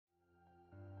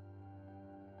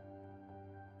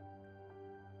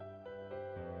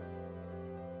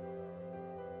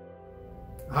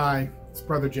Hi, it's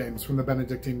Brother James from the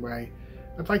Benedictine Way.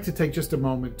 I'd like to take just a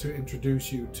moment to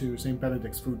introduce you to St.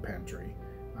 Benedict's Food Pantry,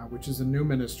 which is a new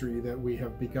ministry that we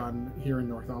have begun here in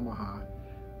North Omaha,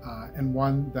 and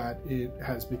one that it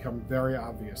has become very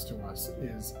obvious to us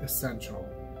is essential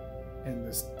in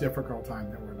this difficult time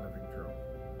that we're living through.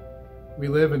 We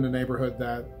live in a neighborhood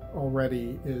that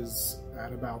already is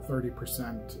at about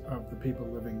 30% of the people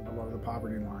living below the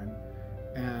poverty line,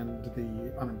 and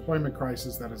the unemployment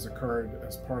crisis that has occurred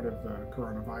as part of the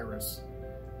coronavirus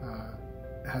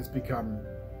has become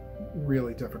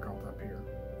really difficult up here.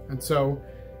 And so,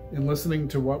 in listening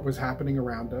to what was happening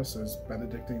around us, as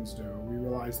Benedictines do, we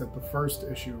realized that the first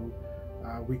issue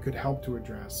we could help to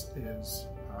address is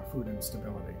food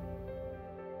instability.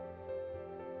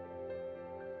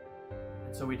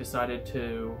 So we decided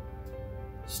to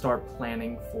start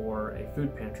planning for a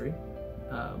food pantry.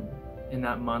 In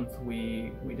that month,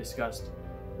 we discussed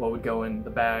what would go in the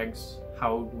bags,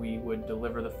 how we would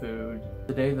deliver the food.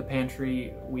 Today, the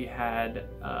pantry, we had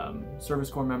Service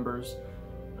Corps members,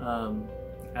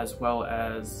 as well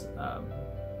as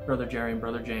Brother Jerry and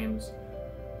Brother James.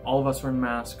 All of us were in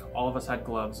masks, all of us had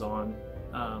gloves on,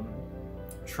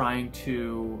 trying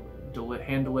to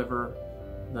hand deliver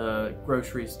the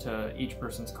groceries to each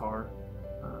person's car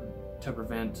to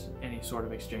prevent any sort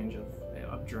of exchange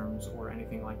of germs or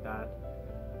anything like that.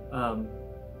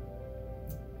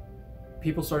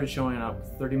 People started showing up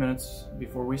 30 minutes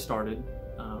before we started,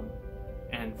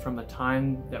 and from the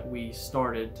time that we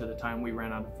started to the time we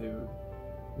ran out of food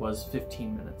was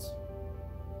 15 minutes.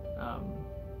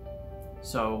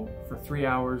 So for 3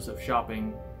 hours of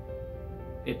shopping,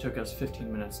 it took us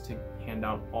 15 minutes to hand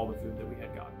out all the food that we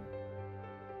had gotten.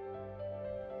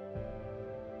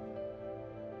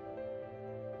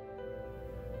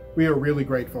 We are really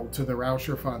grateful to the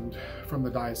Rauscher Fund from the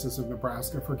Diocese of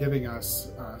Nebraska for giving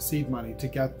us seed money to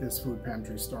get this food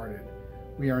pantry started.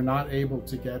 We are not able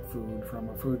to get food from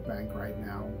a food bank right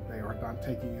now. They are not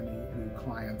taking any new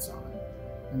clients on.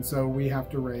 And so we have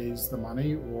to raise the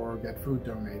money or get food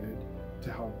donated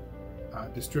to help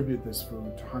distribute this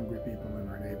food to hungry people in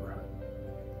our neighborhood.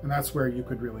 And that's where you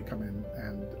could really come in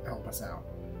and help us out.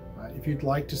 If you'd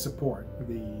like to support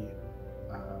the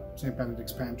St.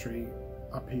 Benedict's Pantry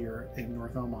up here in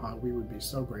North Omaha, we would be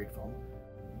so grateful.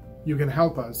 You can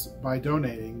help us by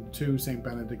donating to St.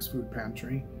 Benedict's Food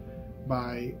Pantry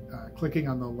by clicking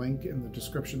on the link in the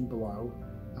description below.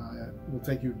 It will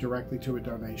take you directly to a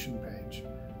donation page.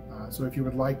 So if you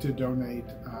would like to donate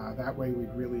that way,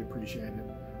 we'd really appreciate it.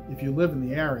 If you live in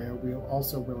the area, we're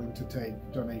also willing to take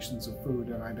donations of food,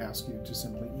 and I'd ask you to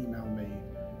simply email me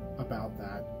about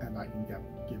that, and I can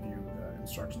give you the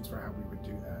instructions for how we would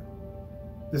do that.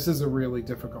 This is a really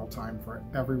difficult time for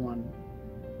everyone,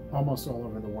 almost all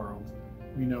over the world.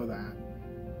 We know that.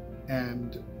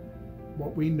 And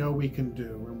what we know we can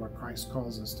do, and what Christ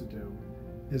calls us to do,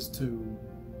 is to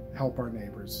help our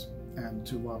neighbors and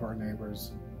to love our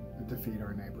neighbors and to feed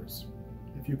our neighbors.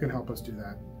 If you can help us do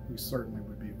that, we certainly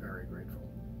would be very grateful.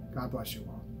 God bless you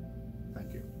all.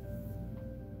 Thank you.